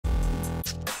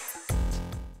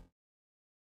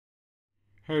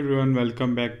Hi everyone,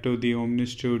 welcome back to the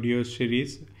OmniStudio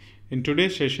series. In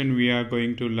today's session, we are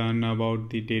going to learn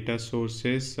about the data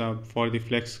sources for the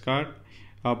FlexCard.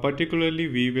 Particularly,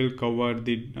 we will cover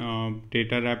the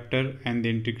DataRaptor and the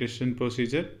integration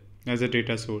procedure as a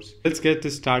data source. Let's get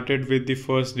started with the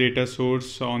first data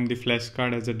source on the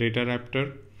FlexCard as a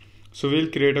DataRaptor. So we'll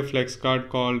create a FlexCard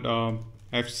called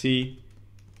FC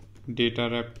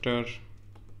DataRaptor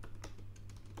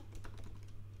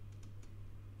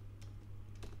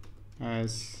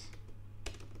as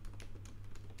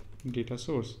data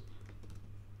source.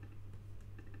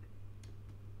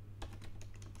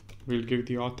 We'll give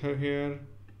the author here,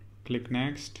 click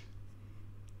next.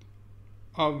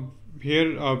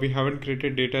 Here we haven't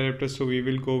created DataRaptor, so we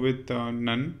will go with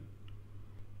none.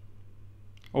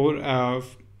 Our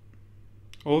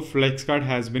FlexCard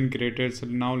has been created, so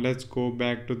now let's go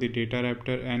back to the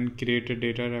DataRaptor and create a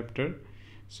DataRaptor.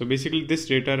 So basically this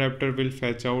DataRaptor will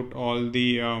fetch out all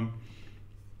the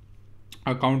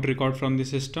account record from the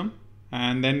system,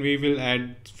 and then we will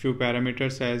add few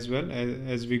parameters as well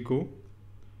as we go.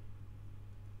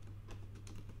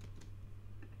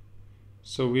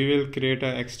 So we will create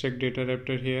a extract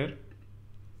DataRaptor here,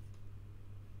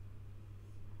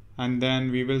 and then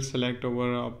we will select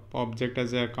our object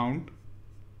as an account.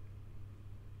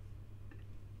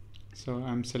 So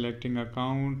I'm selecting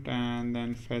account and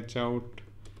then fetch out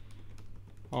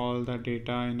all the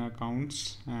data in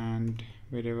accounts, and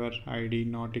wherever ID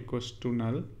not equals to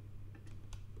null,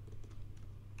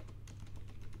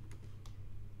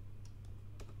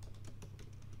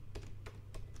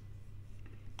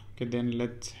 okay, then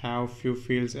let's have few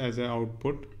fields as an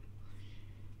output.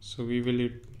 So we will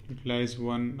utilize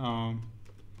one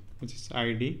which is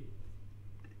ID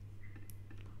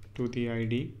to the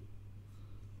ID,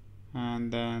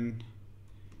 and then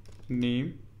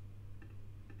name,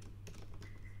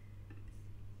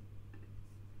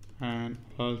 and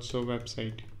also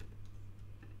website.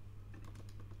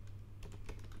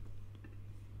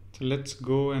 So let's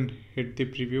go and hit the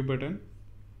preview button.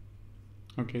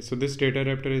 Okay, so this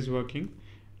DataRaptor is working.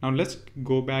 Now let's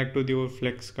go back to the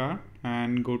FlexCard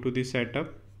and go to the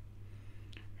setup,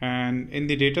 and in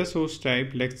the data source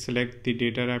type, let's select the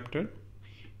DataRaptor.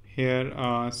 Here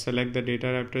select the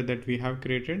DataRaptor that we have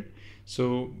created.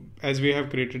 So as we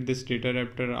have created this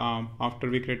DataRaptor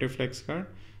after we created FlexCard,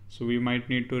 so we might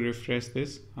need to refresh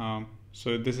this.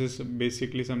 So this is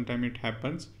basically sometime it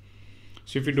happens.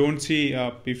 So if you don't see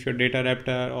if your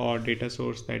DataRaptor or data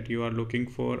source that you are looking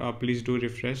for, please do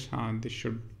refresh. This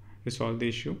should resolve the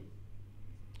issue.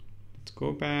 Let's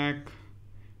go back,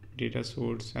 data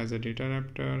source as a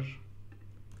DataRaptor.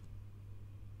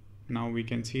 Now we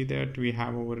can see that we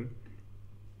have our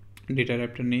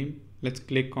DataRaptor name. Let's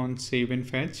click on save and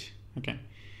fetch. Okay,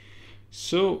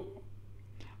 so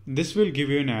this will give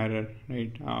you an error,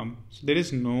 right? So there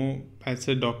is no as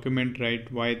a document, right,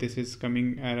 why this is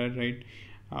coming error, right?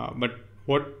 But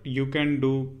what you can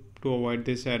do to avoid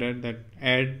this error, that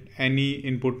add any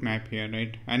input map here,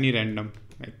 right? Any random,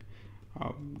 like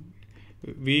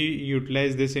we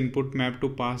utilize this input map to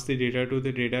pass the data to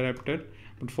the DataRaptor.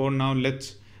 But for now,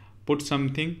 let's put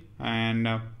something and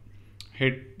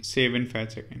hit save and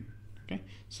fetch again. Okay,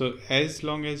 so as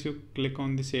long as you click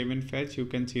on the save and fetch, you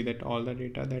can see that all the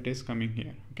data that is coming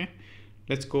here. Okay,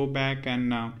 let's go back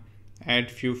and add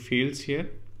few fields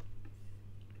here,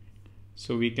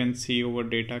 so we can see our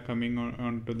data coming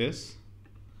onto this.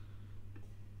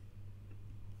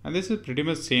 And this is pretty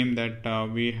much same that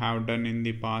we have done in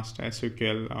the past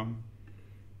SQL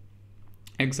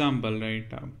example,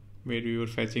 right? Where we were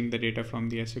fetching the data from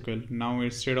the SQL. Now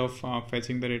instead of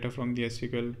fetching the data from the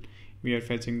SQL, we are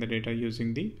fetching the data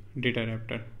using the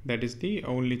DataRaptor. That is the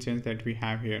only change that we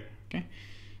have here. Okay,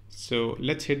 so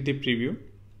let's hit the preview.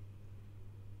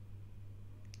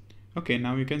 Okay,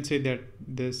 now you can see that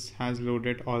this has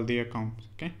loaded all the accounts.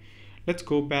 Okay, let's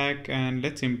go back and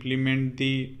let's implement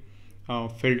the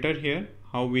filter here,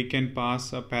 how we can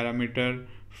pass a parameter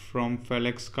from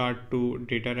FlexCard to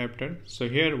DataRaptor. So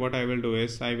here what I will do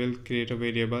is I will create a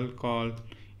variable called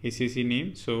ACC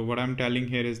name. So what I'm telling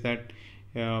here is that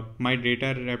my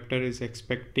DataRaptor is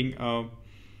expecting a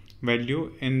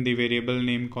value in the variable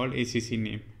name called ACC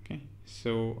name. Okay,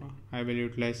 so I will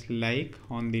utilize like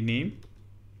on the name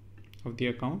of the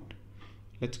account.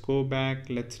 Let's go back,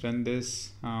 let's run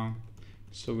this.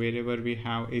 So wherever we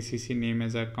have ACC name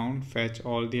as account, fetch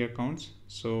all the accounts.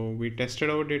 So we tested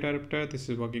our DataRaptor, this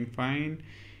is working fine.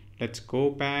 Let's go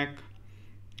back.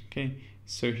 Okay,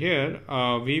 so here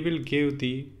we will give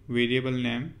the variable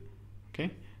name,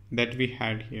 okay, that we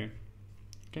had here.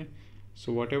 Okay,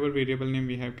 so whatever variable name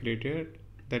we have created,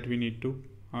 that we need to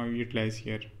utilize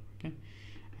here. Okay,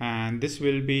 and this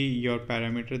will be your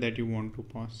parameter that you want to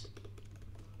pass.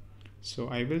 So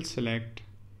I will select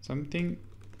something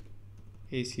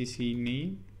ACC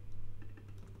name,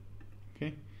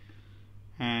 okay,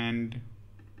 and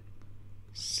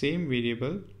same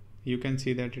variable, you can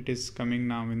see that it is coming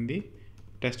now in the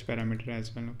test parameter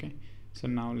as well. Okay, so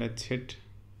now let's hit.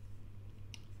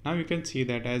 Now you can see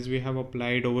that as we have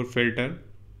applied over filter,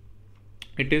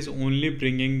 it is only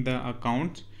bringing the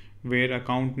accounts where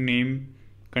account name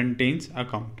contains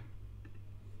account.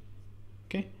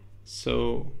 Okay,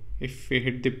 so if we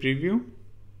hit the preview,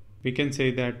 we can say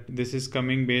that this is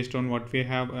coming based on what we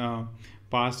have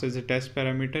passed as a test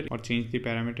parameter or change the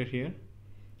parameter here.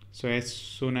 So as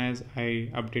soon as I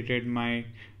updated my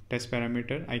test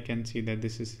parameter, I can see that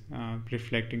this is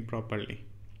reflecting properly.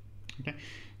 Okay,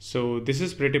 so this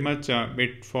is pretty much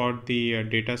it for the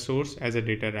data source as a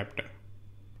DataRaptor.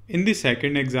 In the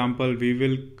second example, we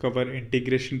will cover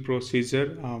integration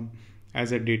procedure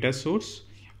as a data source.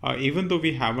 Even though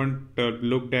we haven't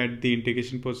looked at the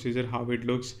integration procedure, how it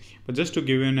looks, but just to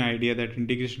give you an idea that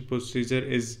integration procedure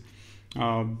is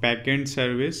backend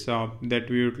service that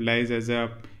we utilize as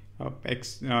a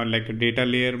like a data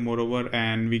layer moreover,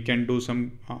 and we can do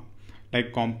some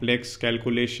like complex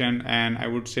calculation, and I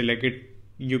would say like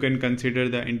you can consider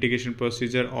the integration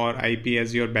procedure or IP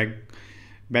as your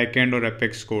backend or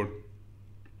Apex code.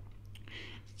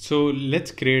 So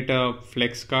let's create a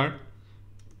FlexCard.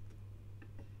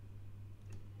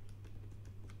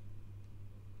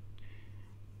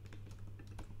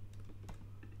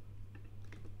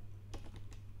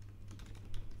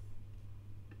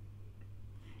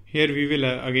 Here we will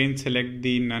again select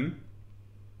the none.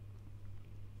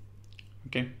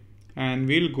 Okay, and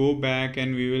we'll go back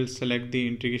and we will select the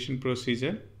integration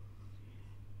procedure.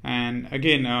 And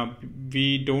again,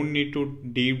 we don't need to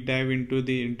deep dive into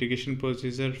the integration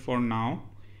procedure for now.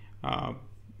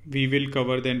 We will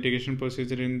cover the integration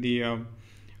procedure in the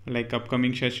like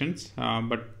upcoming sessions,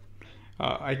 but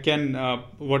I can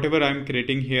whatever I'm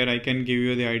creating here, I can give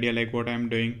you the idea like what I'm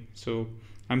doing. So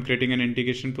I'm creating an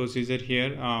integration procedure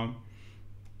here,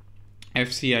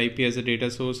 FCIP as a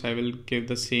data source. I will give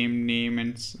the same name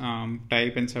and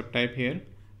type and subtype here,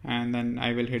 and then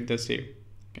I will hit the save.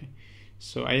 Okay,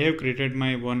 so I have created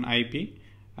my one IP,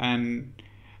 and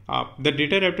the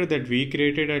DataRaptor that we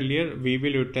created earlier, we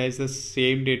will utilize the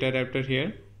same DataRaptor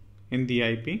here in the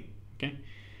IP. Okay,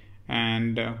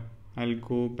 and I'll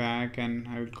go back and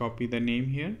I will copy the name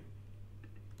here.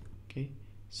 Okay,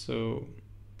 so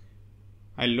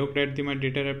I looked at my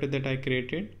DataRaptor that I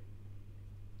created,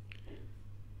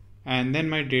 and then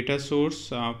my data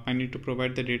source, I need to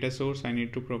provide the data source, I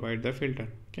need to provide the filter.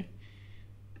 Okay,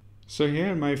 so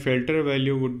here my filter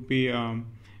value would be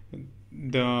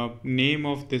the name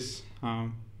of this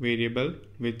variable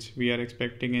which we are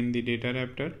expecting in the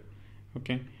DataRaptor.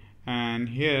 Okay, and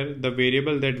here the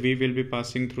variable that we will be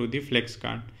passing through the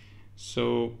FlexCard.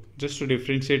 So just to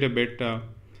differentiate a bit,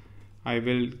 I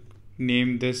will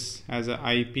name this as a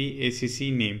IP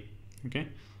ACC name. Okay,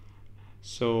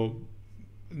 so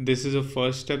this is the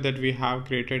first step that we have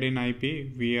created in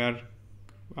IP. We are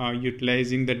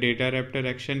utilizing the DataRaptor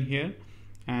action here,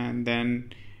 and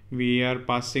then we are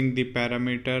passing the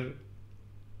parameter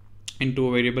into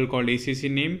a variable called ACC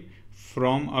name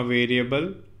from a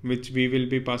variable which we will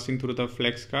be passing through the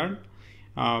FlexCard.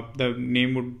 The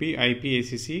name would be IP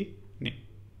ACC name.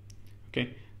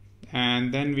 Okay,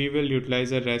 and then we will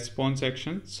utilize a response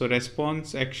action. So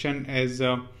response action as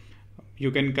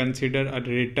you can consider a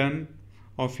return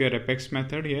of your Apex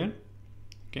method here.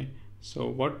 Okay, so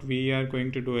what we are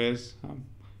going to do is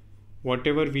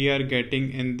whatever we are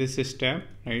getting in this step,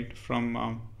 right, from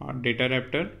our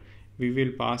DataRaptor, we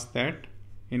will pass that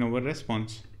in our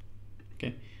response.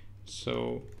 Okay,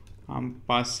 so I'm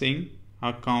passing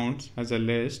accounts as a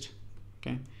list.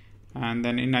 Okay, and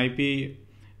then in IP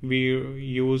we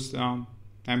use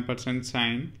ampersand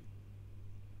sign,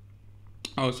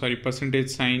 percentage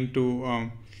sign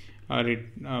to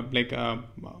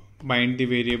bind the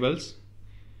variables.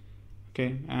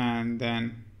 Okay, and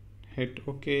then hit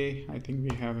OK. I think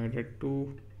we have added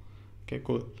 2. Okay,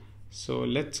 cool. So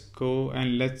let's go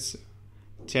and let's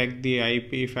check the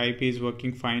IP, if IP is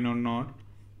working fine or not.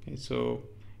 Okay, so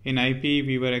in IP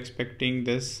we were expecting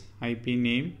this IP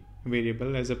name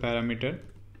variable as a parameter.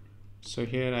 So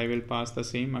here I will pass the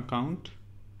same account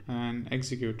and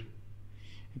execute.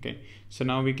 Okay, so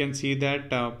now we can see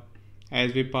that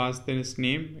as we pass this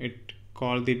name, it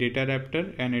called the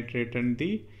DataRaptor and it returned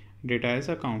the data as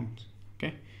account.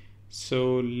 Okay,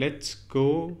 so let's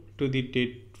go to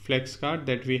the FlexCard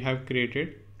that we have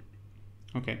created.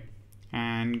 Okay,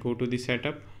 and go to the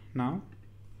setup now.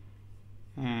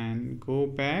 and go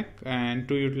back, and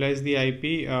to utilize the IP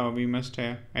we must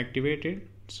activate it.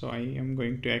 So I am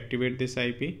going to activate this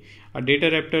IP.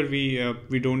 DataRaptor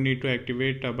we don't need to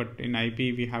activate, but in IP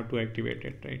we have to activate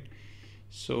it, right?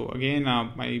 So again,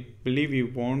 I believe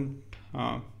you won't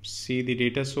see the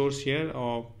data source here,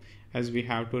 or as we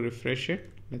have to refresh it.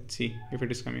 Let's see if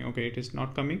it is coming. Okay, it is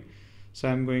not coming. So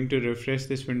I'm going to refresh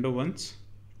this window once.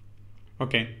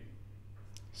 Okay,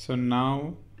 so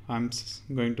now I'm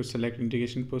going to select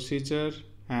integration procedure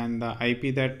and the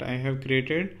IP that I have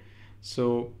created.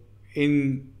 So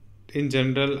in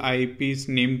general, IP's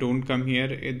name don't come here.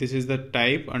 This is the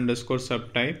type underscore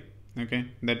subtype, okay,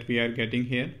 that we are getting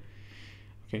here.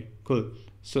 Okay, cool.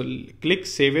 So click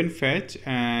save and fetch,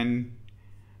 and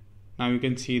now you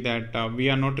can see that we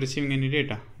are not receiving any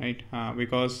data, right?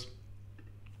 Because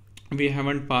we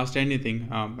haven't passed anything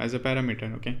as a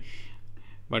parameter, okay?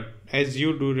 But as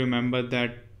you do remember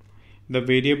that the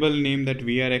variable name that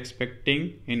we are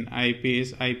expecting in IP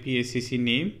is IP ACC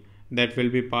name, that will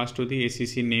be passed to the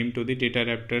ACC name to the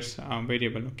DataRaptor's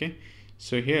variable, okay?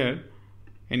 So here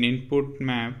in input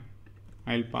map,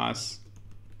 I'll pass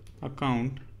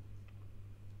account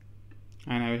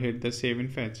and I will hit the save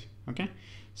and fetch, okay?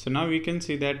 So now we can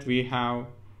see that we are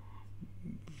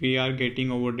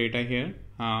getting our data here,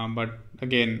 but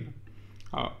again,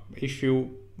 if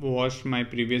you watched my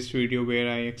previous video where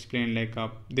I explained like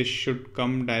this should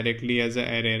come directly as an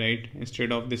array, right,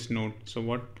 instead of this node. So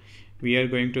what we are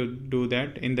going to do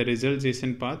that in the result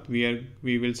JSON path,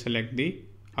 we will select the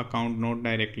account node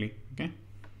directly, okay?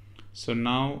 So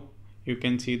now you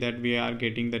can see that we are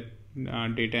getting the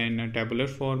data in a tabular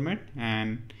format,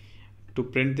 and to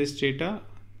print this data,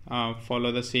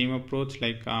 follow the same approach,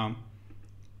 like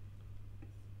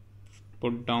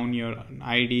put down your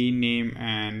ID, name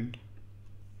and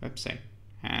website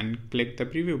and click the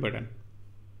preview button.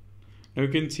 Now you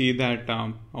can see that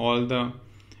all the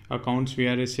accounts we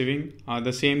are receiving are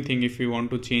the same thing. If we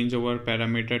want to change our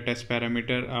parameter, test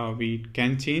parameter, we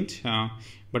can change,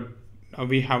 but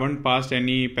we haven't passed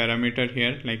any parameter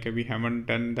here, like we haven't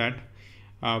done that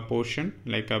portion,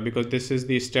 like because this is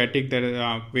the static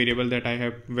that variable that I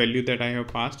have, value that I have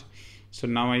passed. So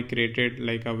now I created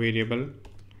like a variable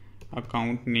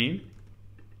account name,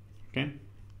 okay,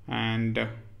 and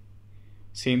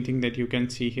same thing that you can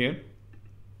see here,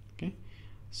 okay?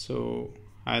 So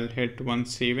I'll hit one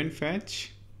save and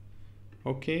fetch,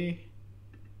 okay.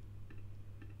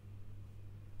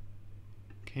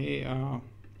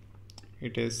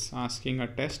 It is asking a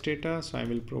test data, so I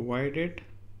will provide it.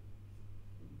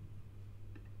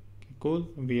 Okay, cool,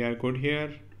 we are good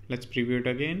here. Let's preview it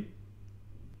again.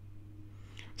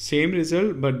 Same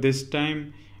result, but this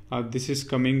time this is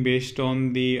coming based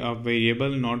on the variable,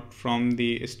 not from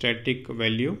the static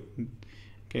value.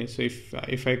 Okay, so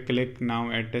if I click now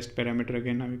add test parameter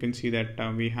again, now you can see that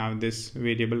we have this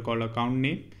variable called account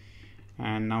name,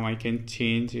 and now I can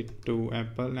change it to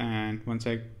Apple, and once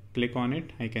I click on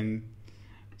it, I can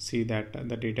see that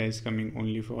the data is coming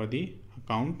only for the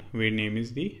account where name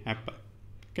is the Apple.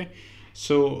 Okay,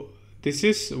 so this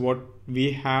is what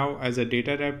we have as a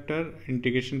DataRaptor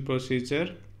integration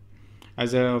procedure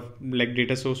as a like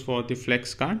data source for the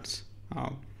FlexCards.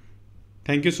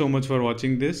 Thank you so much for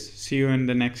watching this. See you in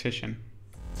the next session.